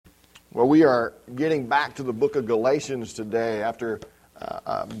Well, we are getting back to the book of Galatians today. After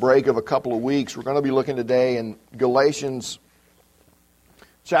a break of a couple of weeks, we're going to be looking today in Galatians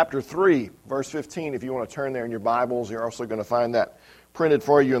chapter 3, verse 15. If you want to turn there in your Bibles, you're also going to find that printed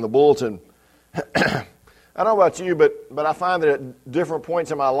for you in the bulletin. I don't know about you, but I find that at different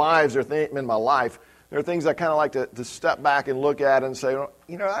points in my life, there are things I kind of like to step back and look at and say,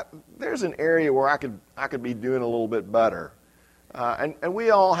 there's an area where I could be doing a little bit better. And we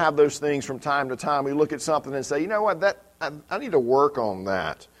all have those things from time to time. We look at something and say, you know what, I need to work on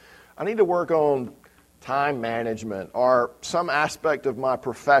that. I need to work on time management or some aspect of my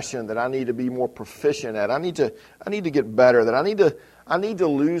profession that I need to be more proficient at. I need to get better. That I need to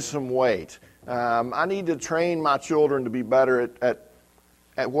lose some weight. I need to train my children to be better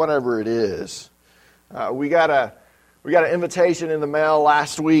at whatever it is. We got an invitation in the mail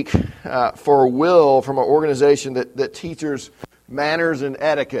last week for Will from an organization that teaches manners and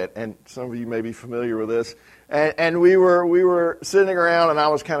etiquette, and some of you may be familiar with this. And we were sitting around, and I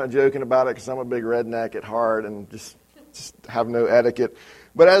was kind of joking about it because I'm a big redneck at heart and just have no etiquette.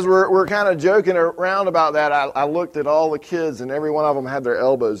 But as we're kind of joking around about that, I looked at all the kids, and every one of them had their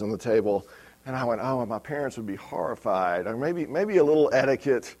elbows on the table, and I went, "Oh, my parents would be horrified." Or maybe a little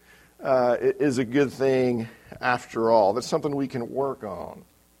etiquette is a good thing after all. That's something we can work on.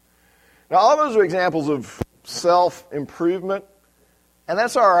 Now, all those are examples of self-improvement. And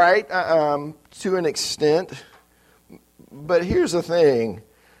that's all right to an extent. But here's the thing.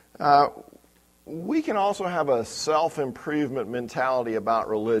 We can also have a self-improvement mentality about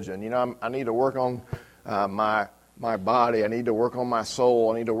religion. I need to work on my body. I need to work on my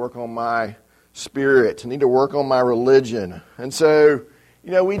soul. I need to work on my spirit. I need to work on my religion. And so,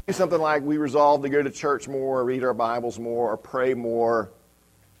 we do something like we resolve to go to church more, read our Bibles more, or pray more.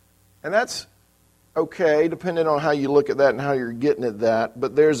 And that's okay, depending on how you look at that and how you're getting at that.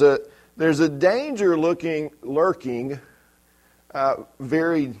 But there's a danger lurking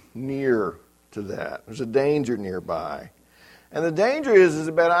very near to that. There's a danger nearby. And the danger is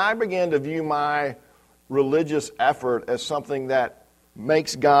that I begin to view my religious effort as something that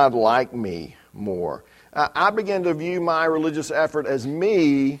makes God like me more. I begin to view my religious effort as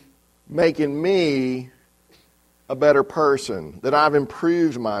me making me a better person, that I've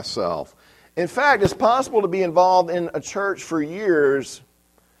improved myself. In fact, it's possible to be involved in a church for years,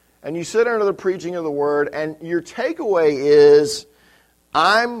 and you sit under the preaching of the Word, and your takeaway is,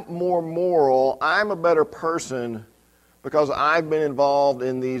 I'm more moral, I'm a better person because I've been involved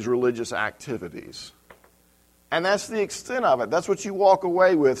in these religious activities. And that's the extent of it. That's what you walk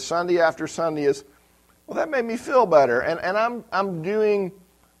away with Sunday after Sunday is, well, that made me feel better, and I'm doing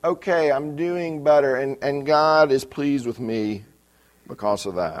okay, I'm doing better, and God is pleased with me because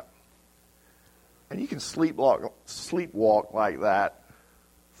of that. And you can sleepwalk like that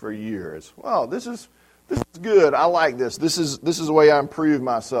for years. Well, this is good. I like this. This is the way I improve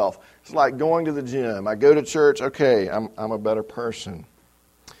myself. It's like going to the gym. I go to church. Okay, I'm a better person.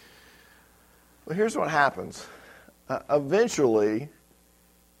 Well, here's what happens. Eventually,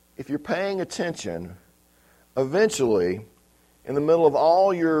 if you're paying attention, eventually, in the middle of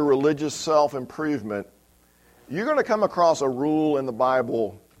all your religious self-improvement, you're going to come across a rule in the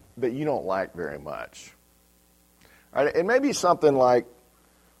Bible that you don't like very much. All right, it may be something like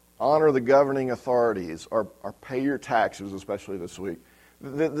honor the governing authorities or pay your taxes, especially this week.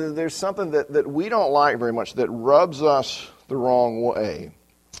 There's something that we don't like very much that rubs us the wrong way.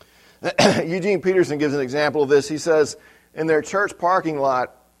 Eugene Peterson gives an example of this. He says, in their church parking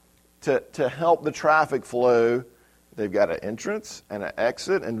lot, to help the traffic flow, they've got an entrance and an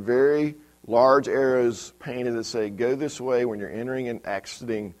exit and very large arrows painted that say, go this way when you're entering and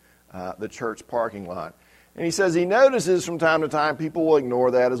exiting the church parking lot. And he says he notices from time to time people will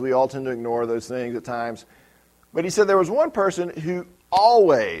ignore that, as we all tend to ignore those things at times. But he said there was one person who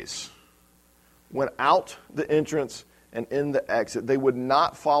always went out the entrance and in the exit. They would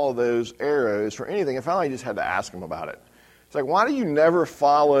not follow those arrows for anything. And finally, he just had to ask him about it. It's like, why do you never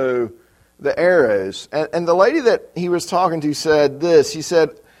follow the arrows? And the lady that he was talking to said this. He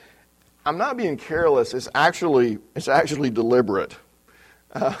said, I'm not being careless. It's actually deliberate.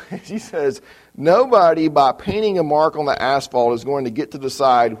 She says, nobody by painting a mark on the asphalt is going to get to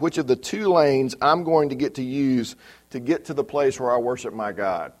decide which of the two lanes I'm going to get to use to get to the place where I worship my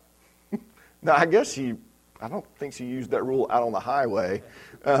God. Now, I don't think she used that rule out on the highway,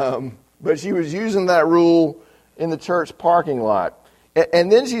 but she was using that rule in the church parking lot.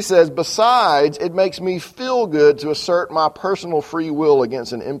 And then she says, besides, it makes me feel good to assert my personal free will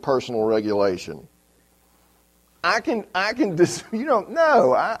against an impersonal regulation. I can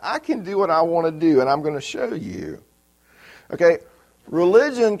do what I want to do, and I'm going to show you. Okay,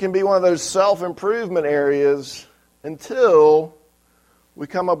 Religion can be one of those self-improvement areas until we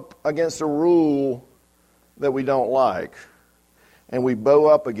come up against a rule that we don't like, and we bow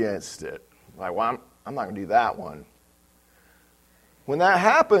up against it. Like, well, I'm not going to do that one. When that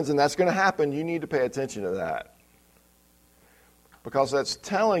happens, and that's going to happen, you need to pay attention to that, because that's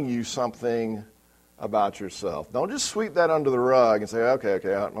telling you something about yourself. Don't just sweep that under the rug and say,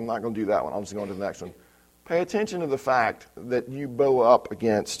 okay, I'm not going to do that one. I'm just going to the next one. Pay attention to the fact that you bow up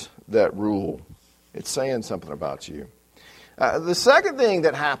against that rule. It's saying something about you. The second thing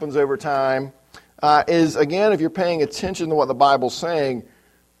that happens over time is, again, if you're paying attention to what the Bible's saying,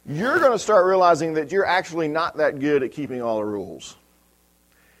 you're going to start realizing that you're actually not that good at keeping all the rules.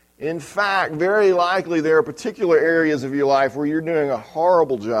 In fact, very likely there are particular areas of your life where you're doing a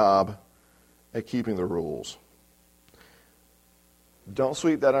horrible job at keeping the rules. Don't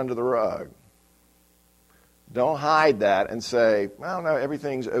sweep that under the rug. Don't hide that and say, well, no,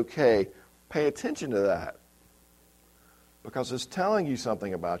 everything's okay. Pay attention to that, because it's telling you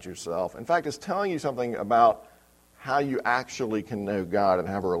something about yourself. In fact, it's telling you something about how you actually can know God and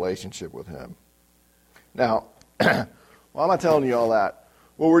have a relationship with Him. Now, why am I telling you all that?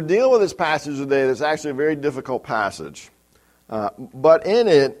 Well, we're dealing with this passage today that's actually a very difficult passage. But in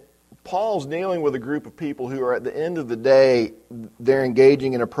it, Paul's dealing with a group of people who are, at the end of the day, they're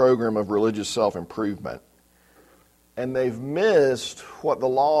engaging in a program of religious self-improvement. And they've missed what the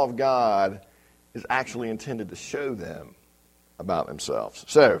law of God is actually intended to show them about themselves.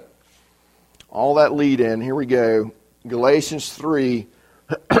 So, all that lead in, here we go. Galatians 3,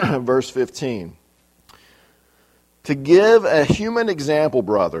 verse 15. To give a human example,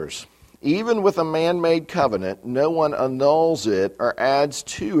 brothers, even with a man-made covenant, no one annuls it or adds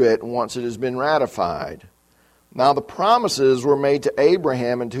to it once it has been ratified. Now the promises were made to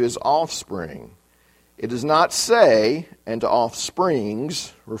Abraham and to his offspring. It does not say, and to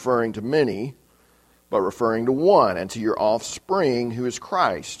offsprings, referring to many, but referring to one, and to your offspring, who is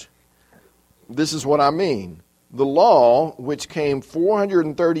Christ. This is what I mean. The law, which came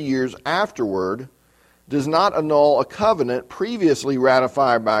 430 years afterward, does not annul a covenant previously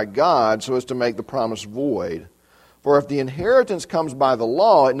ratified by God so as to make the promise void. For if the inheritance comes by the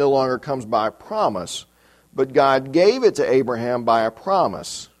law, it no longer comes by promise, but God gave it to Abraham by a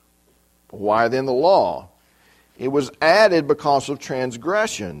promise. Why then the law? It was added because of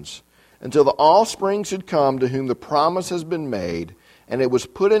transgressions, until the offspring should come to whom the promise has been made, and it was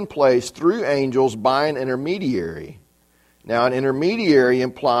put in place through angels by an intermediary. Now, an intermediary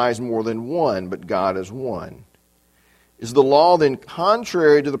implies more than one, but God is one. Is the law then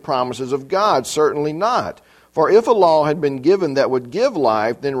contrary to the promises of God? Certainly not. For if a law had been given that would give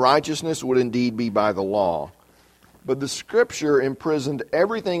life, then righteousness would indeed be by the law. But the Scripture imprisoned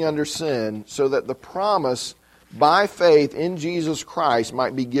everything under sin, so that the promise by faith in Jesus Christ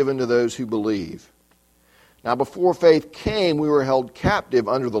might be given to those who believe. Now, before faith came, we were held captive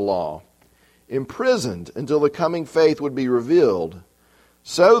under the law, imprisoned until the coming faith would be revealed.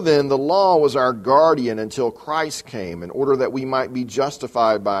 So then, the law was our guardian until Christ came, in order that we might be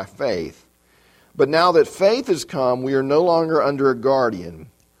justified by faith. But now that faith has come, we are no longer under a guardian.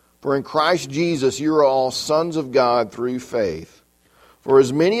 For in Christ Jesus you are all sons of God through faith. For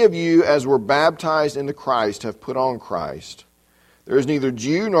as many of you as were baptized into Christ have put on Christ. There is neither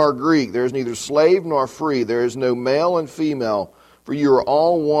Jew nor Greek, there is neither slave nor free, there is no male and female, for you are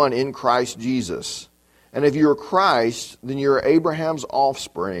all one in Christ Jesus. And if you are Christ, then you are Abraham's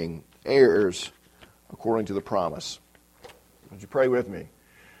offspring, heirs according to the promise. Would you pray with me?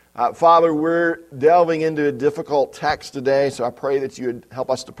 Father, we're delving into a difficult text today, so I pray that you would help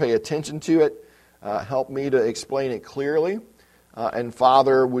us to pay attention to it, help me to explain it clearly. And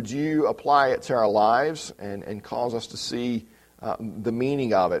Father, would you apply it to our lives and cause us to see the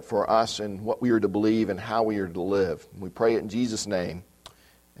meaning of it for us and what we are to believe and how we are to live. We pray it in Jesus' name.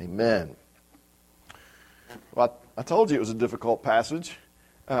 Amen. Well, I told you it was a difficult passage.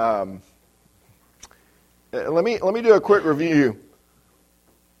 Let me do a quick review.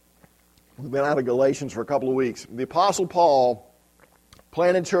 We've been out of Galatians for a couple of weeks. The Apostle Paul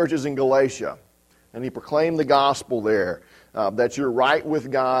planted churches in Galatia, and he proclaimed the gospel there, that you're right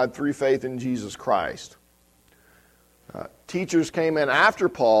with God through faith in Jesus Christ. Teachers came in after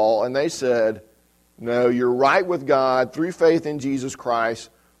Paul, and they said, no, you're right with God through faith in Jesus Christ,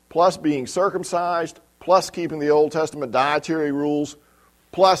 plus being circumcised, plus keeping the Old Testament dietary rules,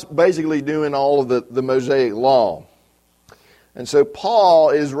 plus basically doing all of the Mosaic law. And so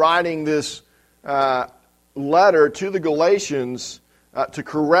Paul is writing this letter to the Galatians to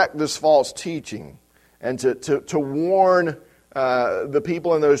correct this false teaching and to warn the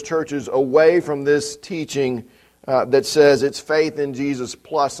people in those churches away from this teaching that says it's faith in Jesus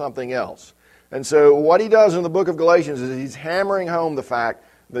plus something else. And so what he does in the book of Galatians is he's hammering home the fact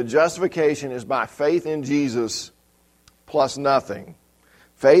that justification is by faith in Jesus plus nothing.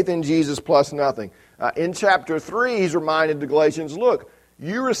 Faith in Jesus plus nothing. In chapter 3, he's reminded the Galatians, look,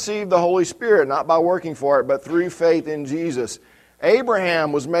 you received the Holy Spirit not by working for it, but through faith in Jesus.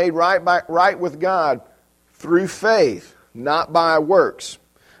 Abraham was made right with God through faith, not by works.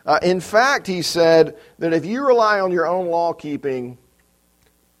 In fact, he said that if you rely on your own law keeping,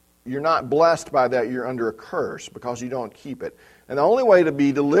 you're not blessed by that. You're under a curse because you don't keep it. And the only way to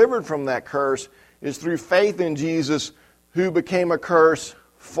be delivered from that curse is through faith in Jesus, who became a curse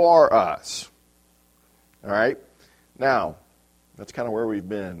for us. All right? Now, that's kind of where we've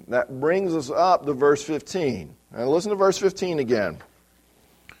been. That brings us up to verse 15. Now listen to verse 15 again.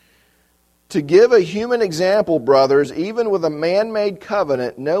 To give a human example, brothers, even with a man-made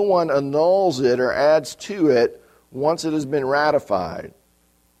covenant, no one annuls it or adds to it once it has been ratified.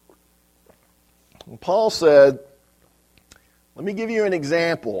 And Paul said, let me give you an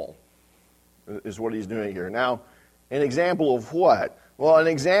example, is what he's doing here. Now, an example of what? Well, an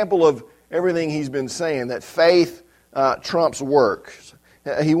example of everything he's been saying, that faith trumps works.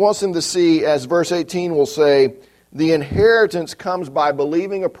 He wants them to see, as verse 18 will say, the inheritance comes by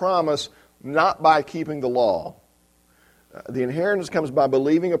believing a promise, not by keeping the law. The inheritance comes by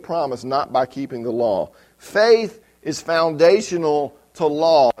believing a promise, not by keeping the law. Faith is foundational to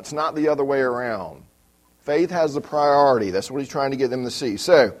law. It's not the other way around. Faith has the priority. That's what he's trying to get them to see.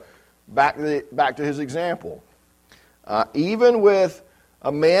 So, back to his example. Even with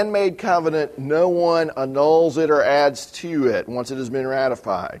a man-made covenant, no one annuls it or adds to it once it has been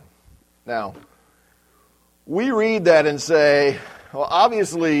ratified. Now, we read that and say, well,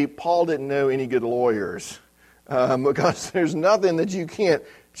 obviously, Paul didn't know any good lawyers because there's nothing that you can't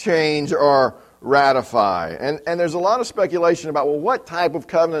change or ratify. And there's a lot of speculation about, well, what type of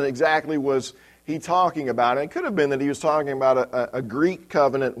covenant exactly was he talking about? And it could have been that he was talking about a Greek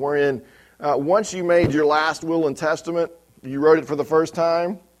covenant wherein once you made your last will and testament, you wrote it for the first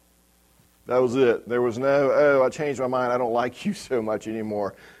time, that was it. There was no, I changed my mind, I don't like you so much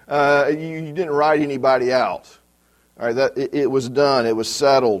anymore. You didn't write anybody out. All right, it was done, it was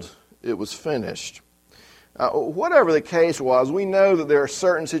settled, it was finished. Whatever the case was, we know that there are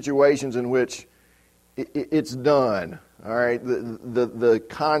certain situations in which it's done. All right, the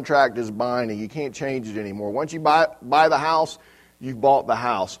contract is binding. You can't change it anymore. Once you buy the house, you've bought the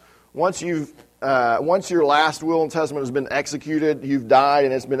house. Once your last will and testament has been executed, you've died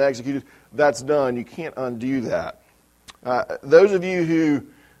and it's been executed, that's done. You can't undo that. Those of you who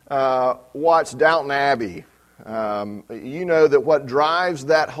watch Downton Abbey, you know that what drives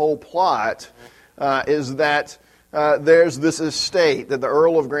that whole plot is that there's this estate that the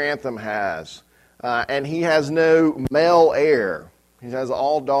Earl of Grantham has, and he has no male heir. He has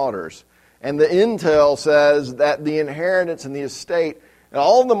all daughters. And the intel says that the inheritance in the estate and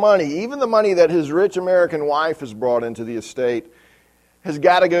all the money, even the money that his rich American wife has brought into the estate, has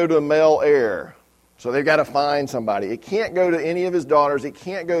got to go to a male heir. So they've got to find somebody. It can't go to any of his daughters. It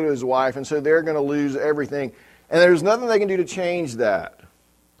can't go to his wife. And so they're going to lose everything. And there's nothing they can do to change that.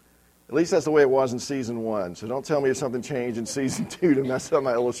 At least that's the way it was in season 1. So don't tell me if something changed in season 2 to mess up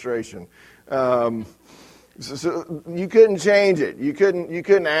my illustration. So you couldn't change it. You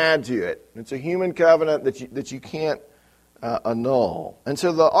couldn't add to it. It's a human covenant that you can't annul. And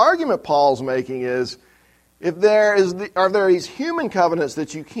so the argument Paul's making is, are there these human covenants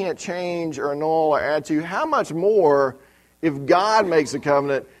that you can't change or annul or add to? How much more, if God makes a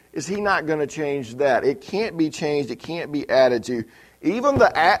covenant, is He not going to change that? It can't be changed. It can't be added to. Even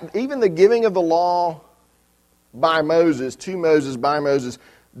the giving of the law by Moses, to Moses, by Moses,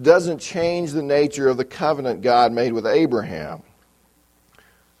 doesn't change the nature of the covenant God made with Abraham.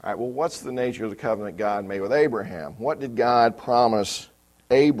 All right, well, what's the nature of the covenant God made with Abraham? What did God promise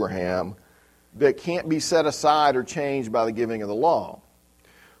Abraham that can't be set aside or changed by the giving of the law?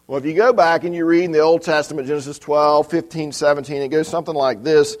 Well, if you go back and you read in the Old Testament, Genesis 12, 15, 17, it goes something like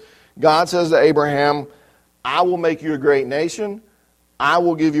this. God says to Abraham, I will make you a great nation. I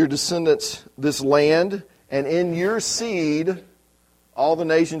will give your descendants this land, and in your seed, all the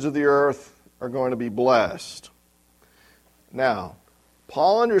nations of the earth are going to be blessed. Now,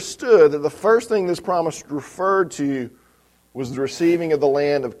 Paul understood that the first thing this promise referred to was the receiving of the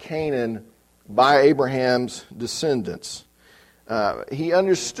land of Canaan by Abraham's descendants. He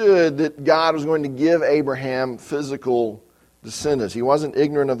understood that God was going to give Abraham physical descendants. He wasn't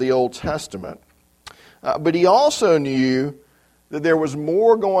ignorant of the Old Testament. But he also knew that there was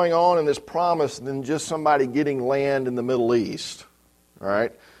more going on in this promise than just somebody getting land in the Middle East. All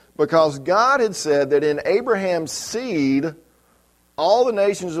right? Because God had said that in Abraham's seed, all the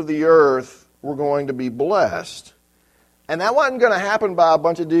nations of the earth were going to be blessed. And that wasn't going to happen by a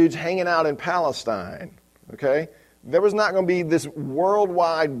bunch of dudes hanging out in Palestine. Okay? There was not going to be this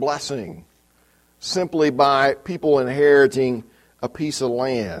worldwide blessing simply by people inheriting a piece of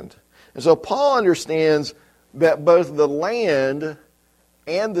land. And so Paul understands that both the land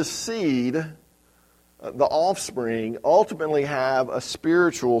and the seed, the offspring, ultimately have a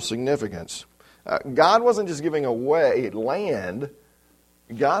spiritual significance. God wasn't just giving away land.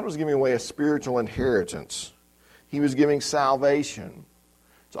 God was giving away a spiritual inheritance. He was giving salvation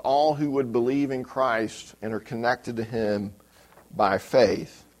to all who would believe in Christ and are connected to Him by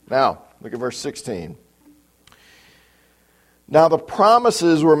faith. Now, look at verse 16. Now the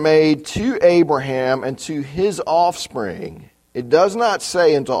promises were made to Abraham and to his offspring. It does not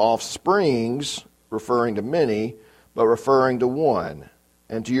say unto offsprings, referring to many, but referring to one,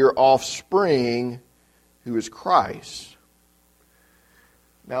 and to your offspring, who is Christ.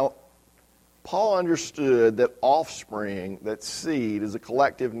 Now, Paul understood that offspring, that seed, is a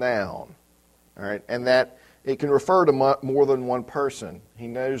collective noun, all right, and that it can refer to more than one person. He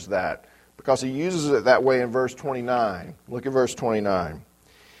knows that because he uses it that way in verse 29. Look at verse 29.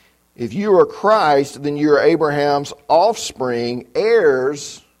 If you are Christ, then you are Abraham's offspring,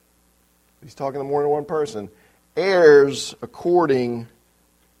 heirs. He's talking to more than one person. Heirs according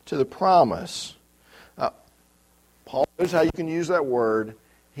to the promise. Paul knows how you can use that word.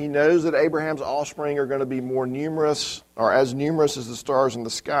 He knows that Abraham's offspring are going to be more numerous, or as numerous as the stars in the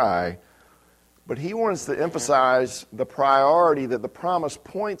sky. But he wants to emphasize the priority that the promise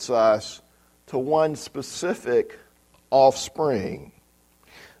points us to one specific offspring.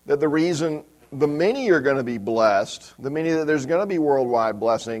 That the reason the many are going to be blessed, the many that there's going to be worldwide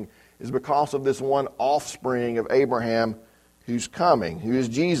blessing, is because of this one offspring of Abraham who's coming, who is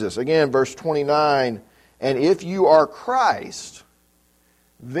Jesus. Again, verse 29, and if you are Christ,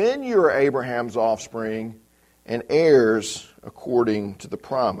 then you are Abraham's offspring and heirs according to the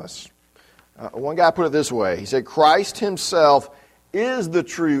promise. One guy put it this way. He said, Christ himself is the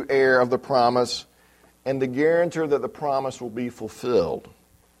true heir of the promise and the guarantor that the promise will be fulfilled.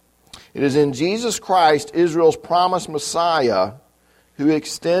 It is in Jesus Christ, Israel's promised Messiah, who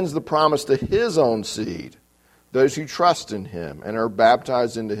extends the promise to his own seed, those who trust in him and are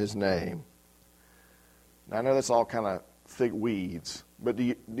baptized into his name. Now, I know that's all kind of thick weeds, but do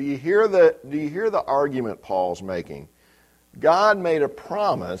you hear the argument Paul's making? God made a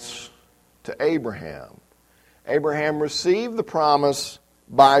promise to Abraham. Abraham received the promise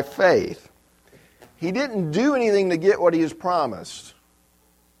by faith. He didn't do anything to get what he was promised.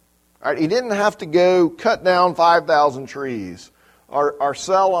 All right, he didn't have to go cut down 5,000 trees or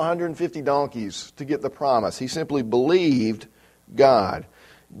sell 150 donkeys to get the promise. He simply believed God.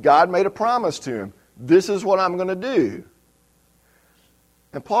 God made a promise to him. This is what I'm going to do.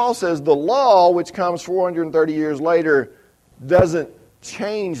 And Paul says the law, which comes 430 years later, doesn't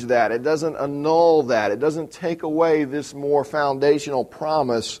change that. It doesn't annul that. It doesn't take away this more foundational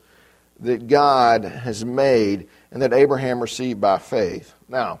promise that God has made and that Abraham received by faith.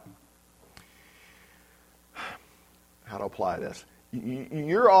 Now, how to apply this?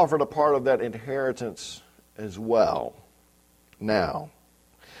 You're offered a part of that inheritance as well now.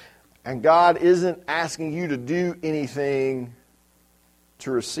 And God isn't asking you to do anything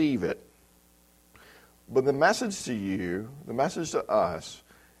to receive it. But the message to you, the message to us,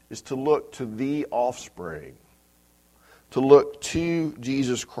 is to look to the offspring, to look to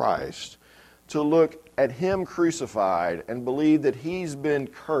Jesus Christ, to look at him crucified and believe that he's been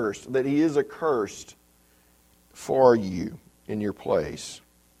cursed, that he is accursed for you in your place.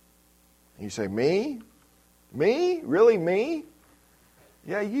 And you say, me? Me? Really me?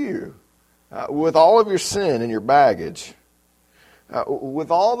 Yeah, you. With all of your sin and your baggage,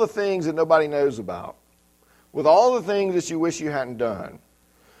 with all the things that nobody knows about, with all the things that you wish you hadn't done,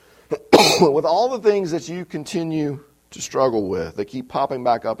 with all the things that you continue to struggle with, that keep popping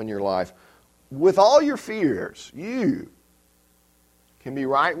back up in your life, with all your fears, you can be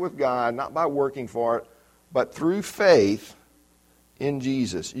right with God, not by working for it, but through faith in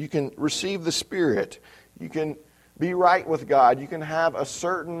Jesus. You can receive the Spirit. You can be right with God. You can have a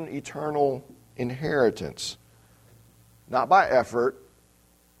certain eternal inheritance. Not by effort,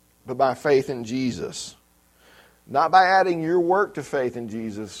 but by faith in Jesus. Not by adding your work to faith in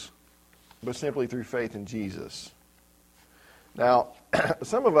Jesus, but simply through faith in Jesus. Now,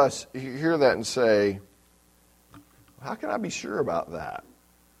 some of us hear that and say, how can I be sure about that?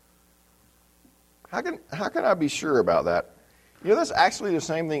 How can I be sure about that? You know, that's actually the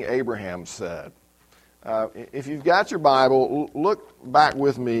same thing Abraham said. If you've got your Bible, look back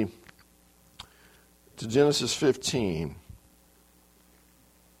with me to Genesis 15.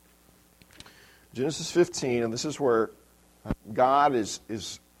 Genesis 15, and this is where God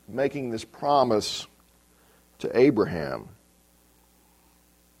is making this promise to Abraham.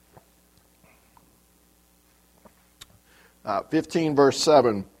 Uh, 15 verse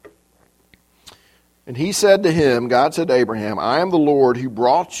 7. And he said to him, God said to Abraham, I am the Lord who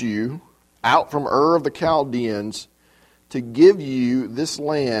brought you out from Ur of the Chaldeans to give you this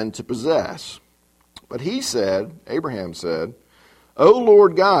land to possess. But he said, Abraham said, O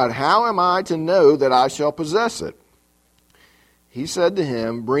Lord God, how am I to know that I shall possess it? He said to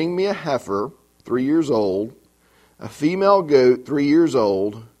him, bring me a heifer, 3 years old, a female goat, 3 years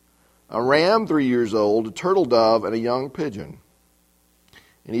old, a ram 3 years old, a turtle dove, and a young pigeon.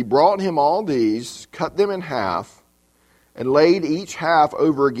 And he brought him all these, cut them in half, and laid each half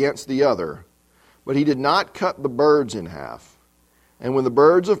over against the other. But he did not cut the birds in half. And when the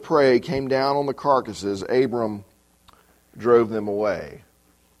birds of prey came down on the carcasses, Abram drove them away.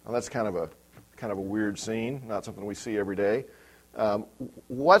 Now that's kind of a weird scene, not something we see every day.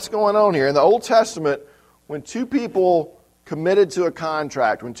 What's going on here? In the Old Testament, when two people committed to a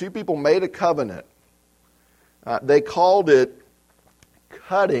contract, when two people made a covenant, they called it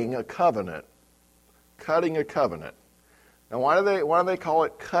cutting a covenant. Cutting a covenant. Now, why do they call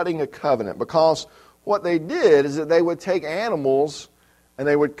it cutting a covenant? Because what they did is that they would take animals and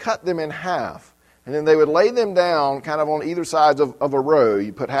they would cut them in half. And then they would lay them down kind of on either sides of a row.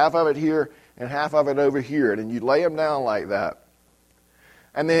 You put half of it here and half of it over here. And then you'd lay them down like that.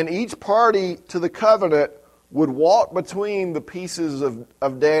 And then each party to the covenant would walk between the pieces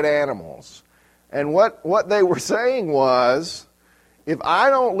of dead animals. And what they were saying was, if I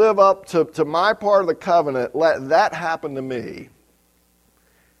don't live up to my part of the covenant, let that happen to me.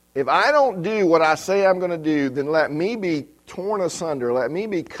 If I don't do what I say I'm going to do, then let me be torn asunder. Let me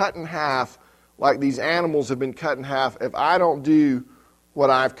be cut in half like these animals have been cut in half if I don't do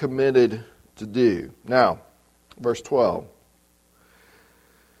what I've committed to do. Now, verse 12.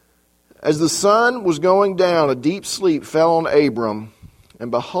 As the sun was going down, a deep sleep fell on Abram,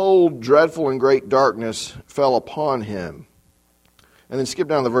 and behold, dreadful and great darkness fell upon him. And then skip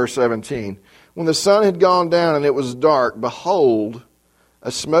down to verse 17. When the sun had gone down and it was dark, behold,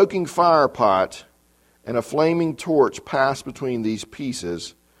 a smoking firepot and a flaming torch passed between these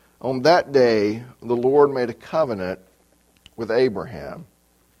pieces. On that day, the Lord made a covenant with Abraham.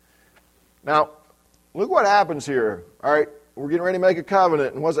 Now, look what happens here. All right, we're getting ready to make a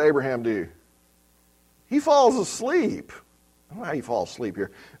covenant, and what does Abraham do? He falls asleep. I don't know how you fall asleep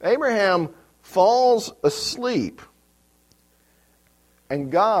here. Abraham falls asleep. And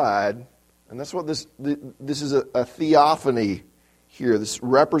God, and that's what this is a theophany here, this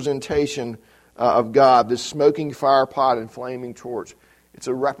representation of God, this smoking fire pot and flaming torch. It's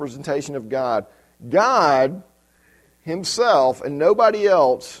a representation of God. God himself and nobody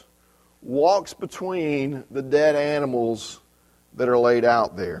else walks between the dead animals that are laid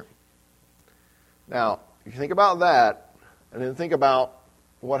out there. Now, if you think about that, and then think about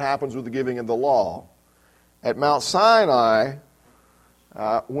what happens with the giving of the law. At Mount Sinai,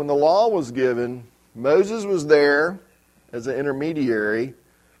 when the law was given, Moses was there as an intermediary.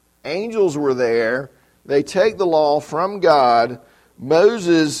 Angels were there. They take the law from God.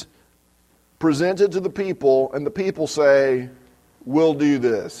 Moses presents it to the people, and the people say, we'll do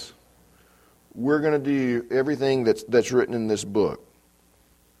this. We're going to do everything that's written in this book.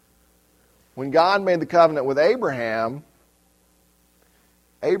 When God made the covenant with Abraham,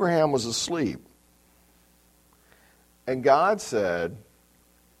 Abraham was asleep. And God said,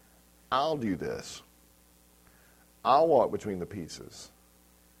 I'll do this. I'll walk between the pieces.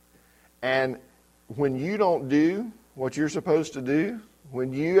 And when you don't do what you're supposed to do,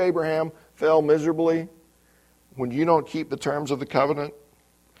 when you, Abraham, fail miserably, when you don't keep the terms of the covenant,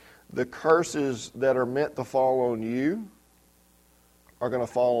 the curses that are meant to fall on you are going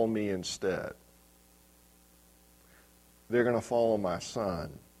to fall on me instead. They're going to fall on my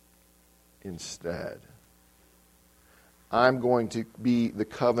son instead. I'm going to be the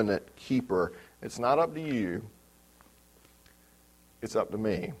covenant keeper. It's not up to you. It's up to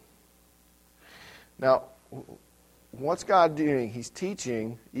me. Now, what's God doing? He's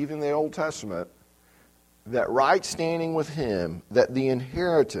teaching, even in the Old Testament, that right standing with Him, that the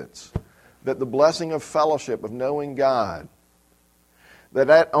inheritance, that the blessing of fellowship, of knowing God,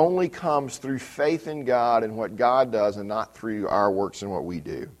 that only comes through faith in God and what God does and not through our works and what we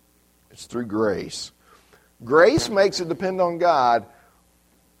do. It's through grace. Grace makes it depend on God.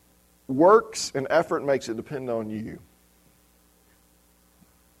 Works and effort makes it depend on you.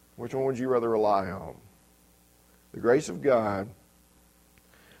 Which one would you rather rely on? the grace of God,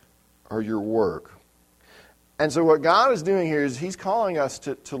 or your work. And so what God is doing here is He's calling us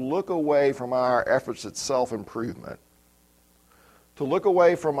to look away from our efforts at self-improvement, to look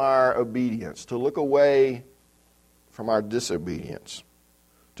away from our obedience, to look away from our disobedience,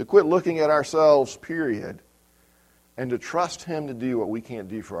 to quit looking at ourselves, period, and to trust Him to do what we can't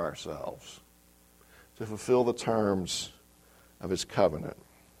do for ourselves, to fulfill the terms of His covenant.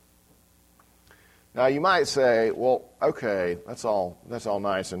 Now you might say, well, okay, that's all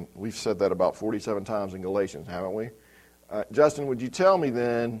nice, and we've said that about 47 times in Galatians, haven't we? Justin, would you tell me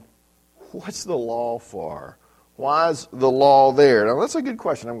then, what's the law for? Why is the law there? Now that's a good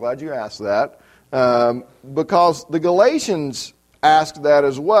question. I'm glad you asked that, because the Galatians asked that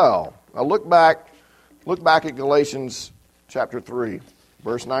as well. Now look back at Galatians chapter 3,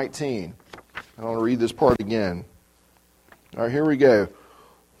 verse 19. I want to read this part again. All right, here we go.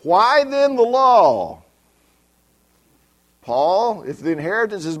 Why then the law? Paul, if the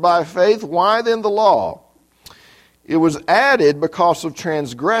inheritance is by faith, why then the law? It was added because of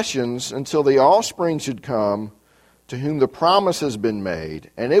transgressions until the offspring should come to whom the promise has been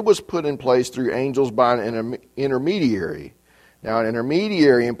made, and it was put in place through angels by an intermediary. Now, an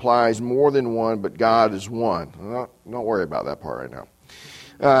intermediary implies more than one, but God is one. Don't worry about that part right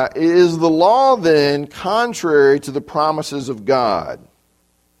now. Is the law then contrary to the promises of God?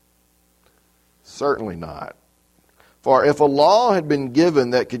 Certainly not. For if a law had been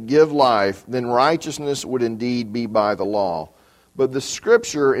given that could give life, then righteousness would indeed be by the law. But the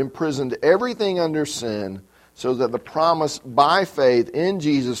Scripture imprisoned everything under sin, so that the promise by faith in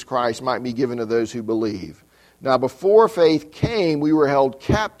Jesus Christ might be given to those who believe. Now before faith came, we were held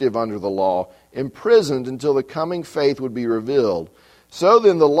captive under the law, imprisoned until the coming faith would be revealed. So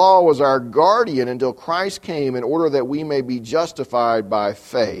then the law was our guardian until Christ came, in order that we may be justified by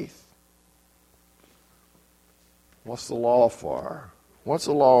faith. What's the law for? What's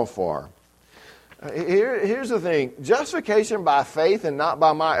the law for? Here's the thing. Justification by faith and not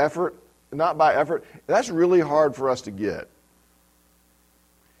by my effort, that's really hard for us to get.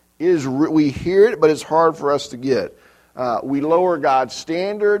 We hear it, but it's hard for us to get. We lower God's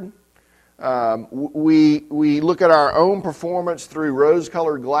standard. We look at our own performance through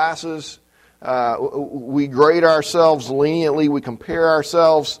rose-colored glasses. We grade ourselves leniently. We compare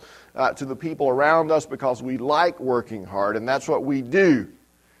ourselves to the people around us because we like working hard, and that's what we do.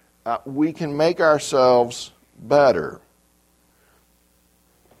 We can make ourselves better.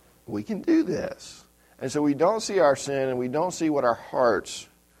 We can do this. And so we don't see our sin, and we don't see what our hearts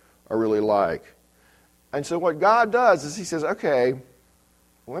are really like. And so what God does is He says, okay,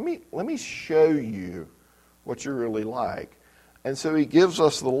 let me show you what you're really like. And so He gives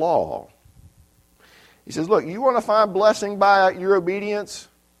us the law. He says, look, you want to find blessing by your obedience?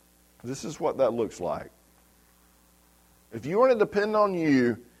 This is what that looks like. If you want to depend on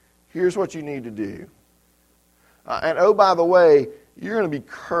you, here's what you need to do. And oh, by the way, you're going to be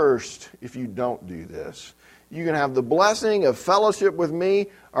cursed if you don't do this. You can have the blessing of fellowship with me,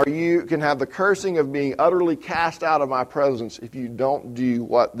 or you can have the cursing of being utterly cast out of my presence if you don't do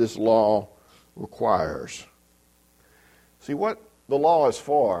what this law requires. See, what the law is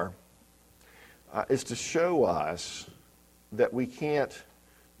for is to show us that we can't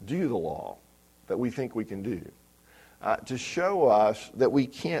do the law that we think we can do. To show us that we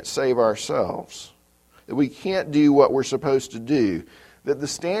can't save ourselves, that we can't do what we're supposed to do, that the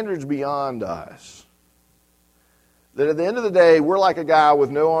standard's beyond us. That at the end of the day, we're like a guy with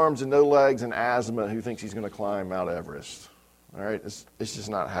no arms and no legs and asthma who thinks he's going to climb Mount Everest. All right? It's just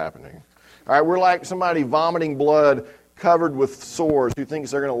not happening. All right? We're like somebody vomiting blood covered with sores who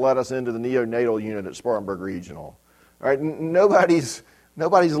thinks they're going to let us into the neonatal unit at Spartanburg Regional. All right? Nobody's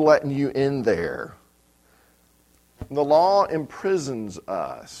letting you in there. The law imprisons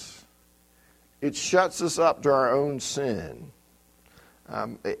us. It shuts us up to our own sin.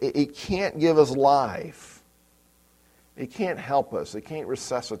 It can't give us life. It can't help us. It can't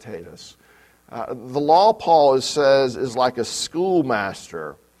resuscitate us. The law, Paul says, is like a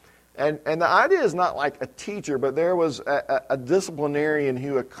schoolmaster. And the idea is not like a teacher, but there was a disciplinarian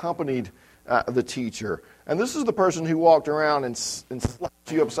who accompanied the teacher. And this is the person who walked around and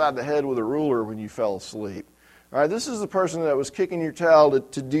slapped you upside the head with a ruler when you fell asleep. All right, this is the person that was kicking your tail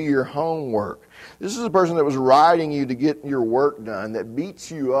to do your homework. This is the person that was riding you to get your work done, that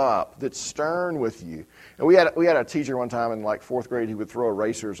beats you up, that's stern with you. And we had a teacher one time in like fourth grade who would throw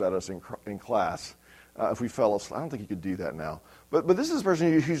erasers at us in class if we fell asleep. I don't think he could do that now. But this is the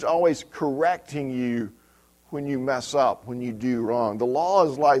person who's always correcting you when you mess up, when you do wrong. The law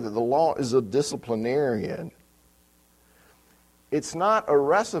is like that. The law is a disciplinarian. It's not a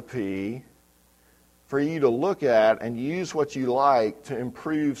recipe for you to look at and use what you like to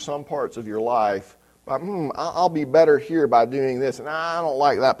improve some parts of your life. But, I'll be better here by doing this, and I don't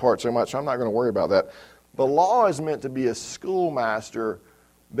like that part so much, so I'm not going to worry about that. The law is meant to be a schoolmaster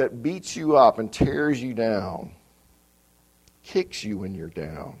that beats you up and tears you down, kicks you when you're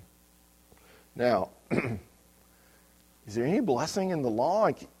down. Now, is there any blessing in the law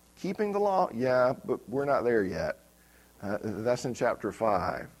and keeping the law? Yeah, but we're not there yet. That's in chapter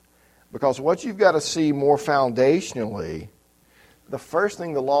 5. Because what you've got to see more foundationally, the first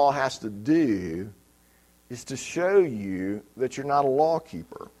thing the law has to do is to show you that you're not a law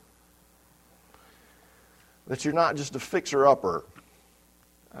keeper. That you're not just a fixer-upper,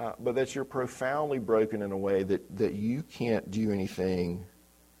 but that you're profoundly broken in a way that you can't do anything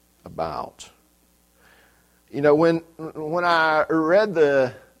about. You know, when I read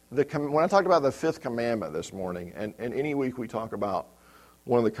when I talked about the fifth commandment this morning, and any week we talk about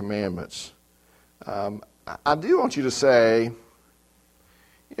one of the commandments, I do want you to say,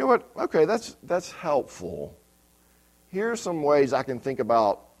 you know what, okay, that's helpful. Here's some ways I can think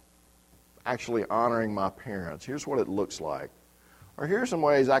about actually honoring my parents. Here's what it looks like. Or here's some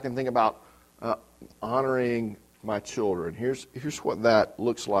ways I can think about honoring my children. Here's what that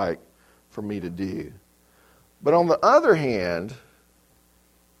looks like for me to do. But on the other hand,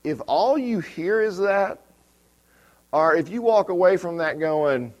 if all you hear is that, or if you walk away from that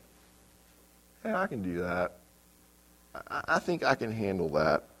going, hey, I can do that. I think I can handle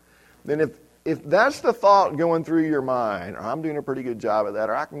that. Then if that's the thought going through your mind, or I'm doing a pretty good job at that,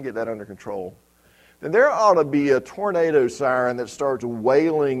 or I can get that under control, then there ought to be a tornado siren that starts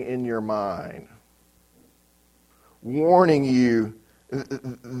wailing in your mind, warning you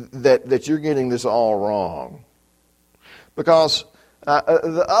that you're getting this all wrong. Because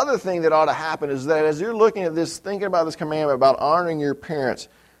the other thing that ought to happen is that as you're looking at this, thinking about this commandment about honoring your parents,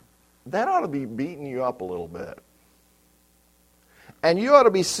 that ought to be beating you up a little bit. And you ought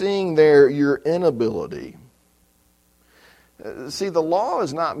to be seeing there your inability. See, the law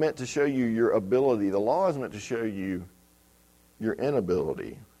is not meant to show you your ability. The law is meant to show you your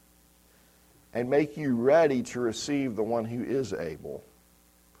inability and make you ready to receive the one who is able,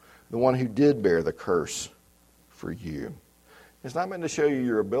 the one who did bear the curse for you. It's not meant to show you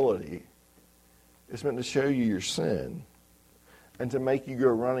your ability. It's meant to show you your sin and to make you go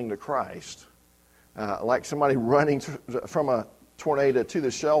running to Christ. Like somebody running from a tornado to the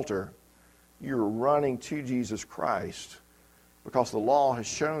shelter, you're running to Jesus Christ because the law has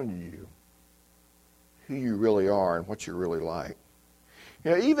shown you who you really are and what you're really like.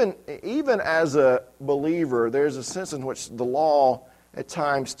 You know, even as a believer, there's a sense in which the law at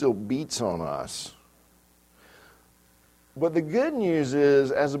times still beats on us. But the good news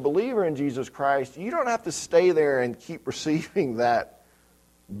is, as a believer in Jesus Christ, you don't have to stay there and keep receiving that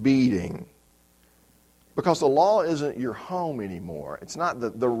beating. Because the law isn't your home anymore. It's not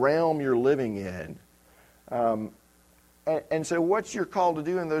the realm you're living in. And so what you're called to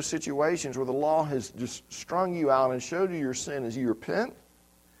do in those situations where the law has just strung you out and showed you your sin is you repent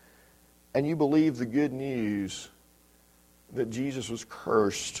and you believe the good news that Jesus was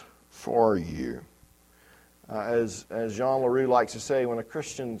cursed for you. As Jean LaRue likes to say, when a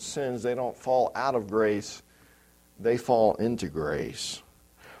Christian sins, they don't fall out of grace, they fall into grace.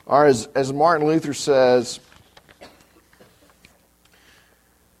 Or as Martin Luther says,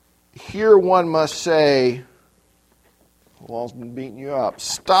 here one must say, the law's been beating you up.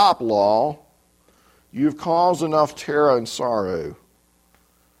 Stop, law. You've caused enough terror and sorrow.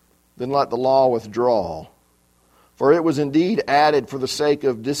 Then let the law withdraw. For it was indeed added for the sake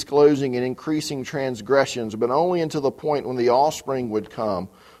of disclosing and increasing transgressions, but only until the point when the offspring would come.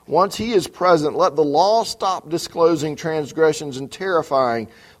 Once he is present, let the law stop disclosing transgressions and terrifying.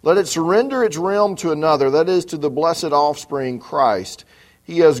 Let it surrender its realm to another, that is, to the blessed offspring, Christ.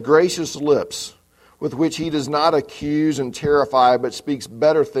 He has gracious lips, with which he does not accuse and terrify, but speaks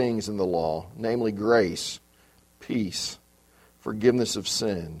better things than the law, namely grace, peace, forgiveness of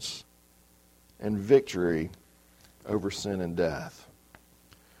sins, and victory over sin and death.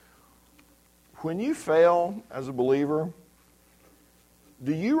 When you fail as a believer,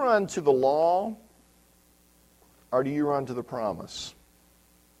 do you run to the law or do you run to the promise?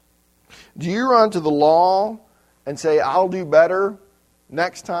 Do you run to the law and say, I'll do better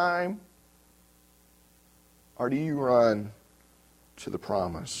next time? Or do you run to the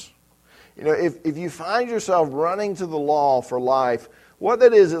promise? You know, if you find yourself running to the law for life, what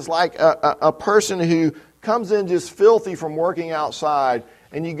that is like a person who comes in just filthy from working outside,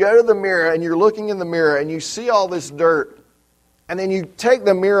 and you go to the mirror and you're looking in the mirror and you see all this dirt, and then you take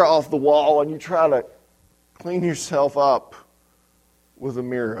the mirror off the wall and you try to clean yourself up with a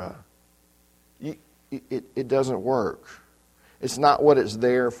mirror. it doesn't work. It's not what it's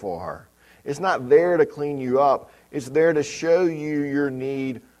there for. It's not there to clean you up. It's there to show you your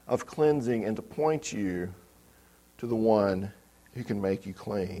need of cleansing and to point you to the one who can make you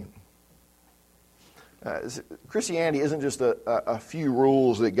clean. Christianity isn't just a few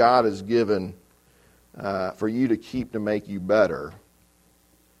rules that God has given for you to keep to make you better.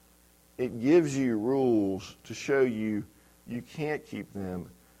 It gives you rules to show you can't keep them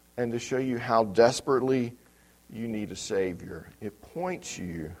and to show you how desperately you need a Savior. It points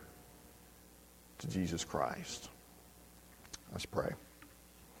you to Jesus Christ. Let's pray.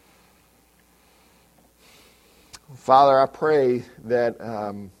 Father, I pray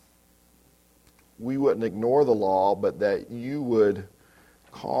that we wouldn't ignore the law, but that you would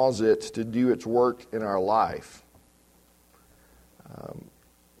cause it to do its work in our life.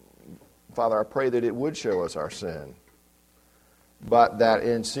 Father, I pray that it would show us our sin, but that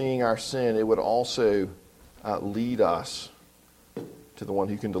in seeing our sin, it would also lead us to the one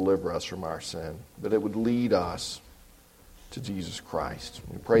who can deliver us from our sin, that it would lead us to Jesus Christ.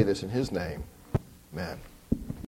 We pray this in His name. Amen.